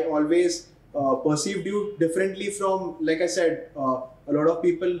 because I always perceived you differently from, like I said, a lot of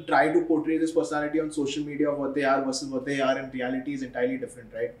people try to portray this personality on social media of what they are versus what they are in reality is entirely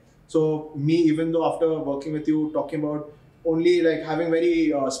different, right? So me, even though after working with you, talking about only like having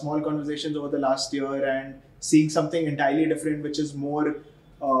very small conversations over the last year and seeing something entirely different, which is more,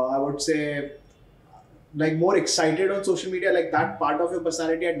 I would say, like more excited on social media, like that part of your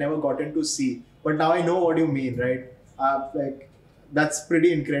personality I'd never gotten to see. But now I know what you mean, right? Like that's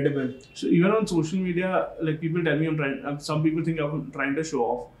pretty incredible. So even on social media, like people tell me some people think I'm trying to show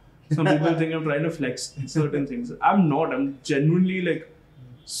off. Some people think I'm trying to flex certain things. I'm not. I'm genuinely like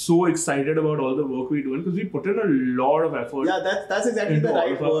so excited about all the work we do, because we put in a lot of effort. Yeah, that's exactly the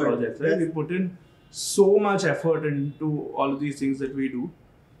right word. Projects, right? We put in so much effort into all of these things that we do,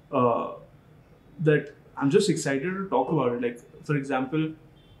 that I'm just excited to talk about it. Like, for example,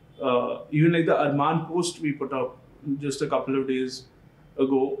 even like the Armaan post we put up just a couple of days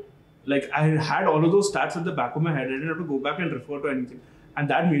ago, like I had all of those stats at the back of my head. I didn't have to go back and refer to anything. And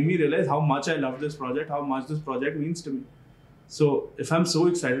that made me realize how much I love this project, how much this project means to me. So if I'm so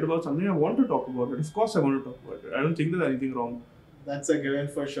excited about something, I want to talk about it. Of course I want to talk about it. I don't think there's anything wrong. That's a given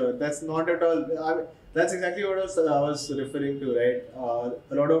for sure. That's not at all. That's exactly what I was referring to, right?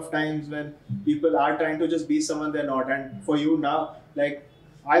 A lot of times when people are trying to just be someone they're not, and for you now, like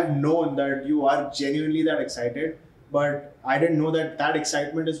I've known that you are genuinely that excited, but I didn't know that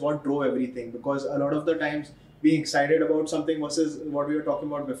excitement is what drove everything. Because a lot of the times, being excited about something versus what we were talking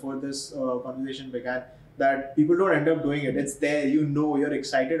about before this conversation began, that people don't end up doing it. It's there, you're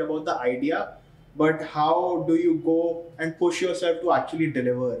excited about the idea, but how do you go and push yourself to actually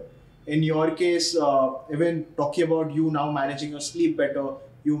deliver? In your case, even talking about you now managing your sleep better,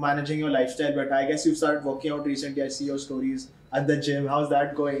 you managing your lifestyle better. I guess you started working out recently. I see your stories at the gym. How's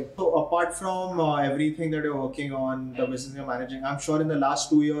that going? So apart from everything that you're working on, the business you're managing, I'm sure in the last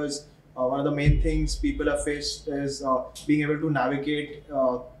 2 years, one of the main things people have faced is being able to navigate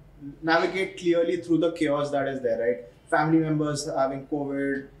clearly through the chaos that is there, right? Family members having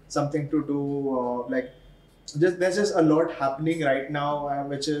COVID, something to do, there's just a lot happening right now,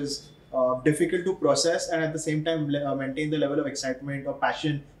 which is difficult to process, and at the same time maintain the level of excitement or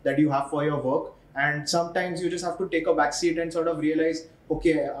passion that you have for your work. And sometimes you just have to take a backseat and sort of realize,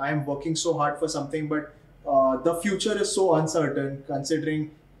 okay, I am working so hard for something, but the future is so uncertain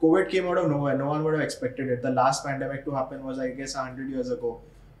considering COVID came out of nowhere. No one would have expected it. The last pandemic to happen was, I guess, 100 years ago.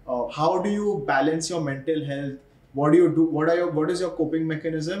 How do you balance your mental health? What do you do? What is your coping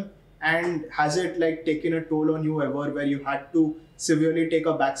mechanism? And has it like taken a toll on you ever, where you had to severely take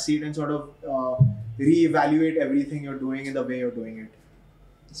a backseat and sort of reevaluate everything you're doing in the way you're doing it?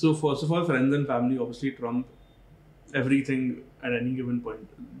 So first of all, friends and family obviously trump everything at any given point.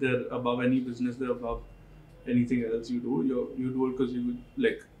 They're above any business. They're above anything else you do. You do it because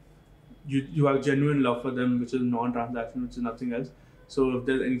you have genuine love for them, which is non-transactional, which is nothing else. So if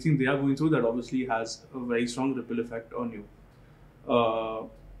there's anything they are going through, that obviously has a very strong ripple effect on you.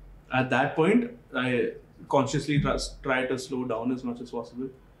 At that point, I consciously try to slow down as much as possible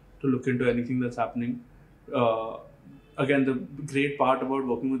to look into anything that's happening. Again, the great part about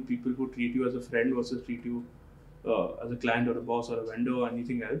working with people who treat you as a friend versus treat you as a client or a boss or a vendor or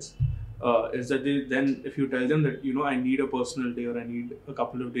anything else is that then if you tell them that, I need a personal day or I need a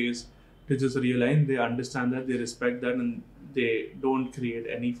couple of days to just realign, they understand that, they respect that, and they don't create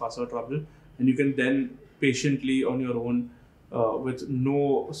any fuss or trouble. And you can then patiently on your own, with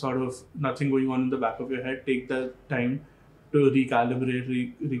nothing going on in the back of your head, take the time to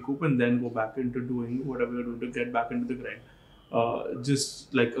recalibrate, recoup, and then go back into doing whatever you're doing to get back into the grind.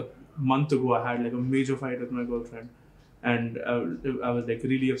 Just like a month ago, I had like a major fight with my girlfriend, and I was like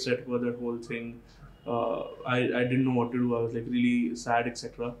really upset about that whole thing. I didn't know what to do. I was like really sad,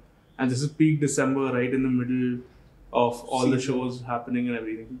 etc. And this is peak December, right in the middle of all the shows happening and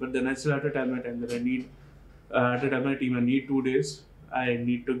everything. But then I still had to tell my team that I need 2 days. I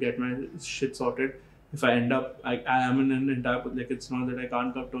need to get my shit sorted. If I end up, I am in an entire, like, it's not that I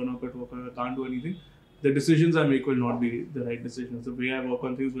can't turn up at work or I can't do anything. The decisions I make will not be the right decisions. The way I work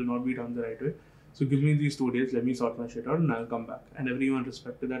on things will not be done the right way. So give me these 2 days, let me sort my shit out, and I'll come back. And everyone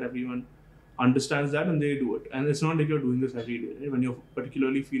respected that, everyone understands that, and they do it. And it's not like you're doing this every day. Right? When you're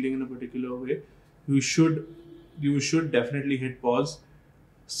particularly feeling in a particular way, you should definitely hit pause,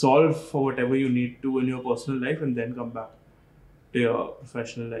 solve for whatever you need to in your personal life, and then come back to your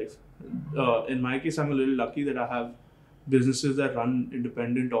professional life. In my case, I'm a little lucky that I have businesses that run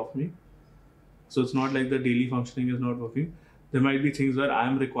independent of me. So it's not like the daily functioning is not working. There might be things where I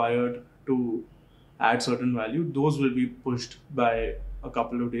am required to add certain value. Those will be pushed by a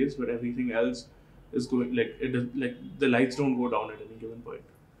couple of days, but everything else is going the lights don't go down at any given point.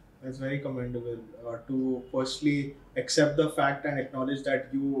 That's very commendable to firstly accept the fact and acknowledge that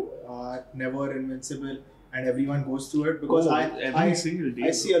you are never invincible and everyone goes through it, because I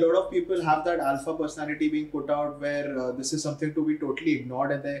see a lot of people have that alpha personality being put out where this is something to be totally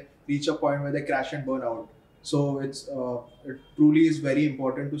ignored, and they reach a point where they crash and burn out. So it truly is very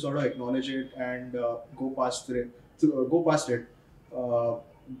important to sort of acknowledge it and go past it.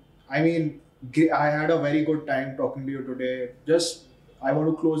 I mean, I had a very good time talking to you today. I want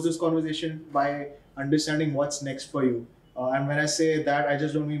to close this conversation by understanding what's next for you. And when I say that, I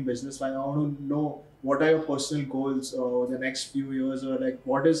just don't mean business. I want to know what are your personal goals over the next few years, or like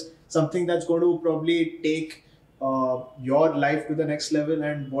what is something that's going to probably take your life to the next level,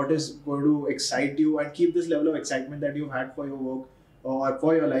 and what is going to excite you and keep this level of excitement that you've had for your work or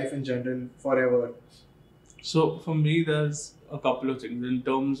for your life in general forever. So for me, there's a couple of things. In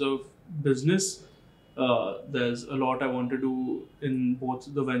terms of business, there's a lot I want to do in both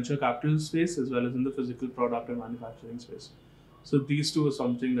the venture capital space as well as in the physical product and manufacturing space. So these two are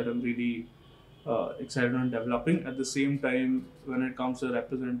something that I'm really excited on developing. At the same time, when it comes to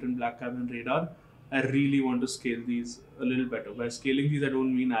representing Black Cabin Radar, I really want to scale these a little better. By scaling these, I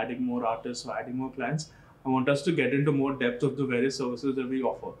don't mean adding more artists or adding more clients. I want us to get into more depth of the various services that we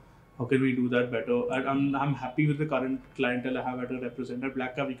offer. How can we do that better? I'm happy with the current clientele I have at a represent. At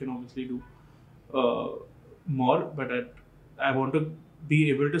Black Cab, we can obviously do more, but I want to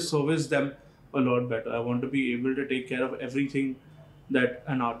be able to service them a lot better. I want to be able to take care of everything that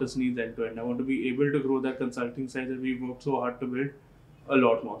an artist needs end to end. I want to be able to grow that consulting side that we've worked so hard to build a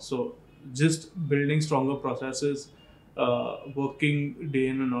lot more. So just building stronger processes, working day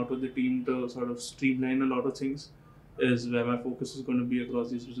in and out with the team to sort of streamline a lot of things is where my focus is going to be across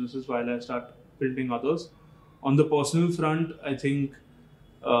these businesses while I start building others. On the personal front, I think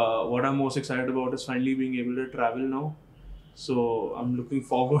what I'm most excited about is finally being able to travel now. So I'm looking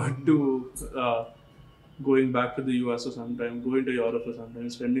forward to going back to the US or sometime, going to Europe or sometime,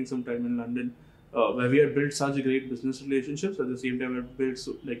 spending some time in London, where we had built such great business relationships. At the same time, we had built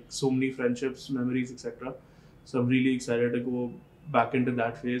so many friendships, memories, etc. So I'm really excited to go back into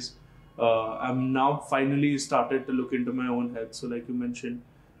that phase. I'm now finally started to look into my own health. So like you mentioned,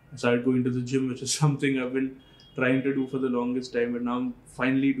 I started going to the gym, which is something I've been trying to do for the longest time, but now I'm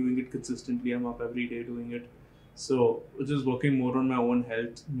finally doing it consistently. I'm up every day doing it. So just working more on my own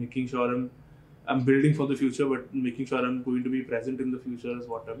health, making sure I'm building for the future, but making sure I'm going to be present in the future is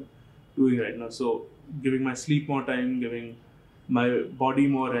what I'm doing right now. So giving my sleep more time, giving my body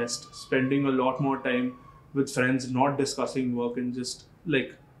more rest, spending a lot more time with friends, not discussing work and just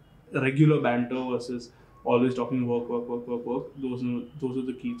like regular banter versus always talking work, work, work, work, work. Those are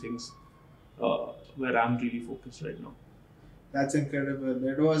the key things where I'm really focused right now. That's incredible.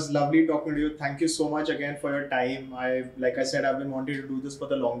 It was lovely talking to you. Thank you so much again for your time. Like I said, I've been wanting to do this for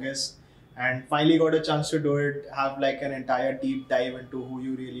the longest, and finally got a chance to do it. Have like an entire deep dive into who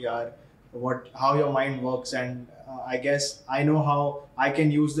you really are, how your mind works, and I guess I know how I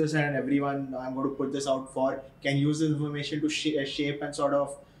can use this, and everyone I'm going to put this out for can use this information to shape and sort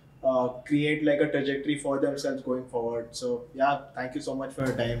of create like a trajectory for themselves going forward. So yeah, thank you so much for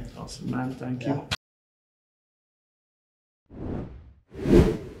your time. Awesome, man. Thank you.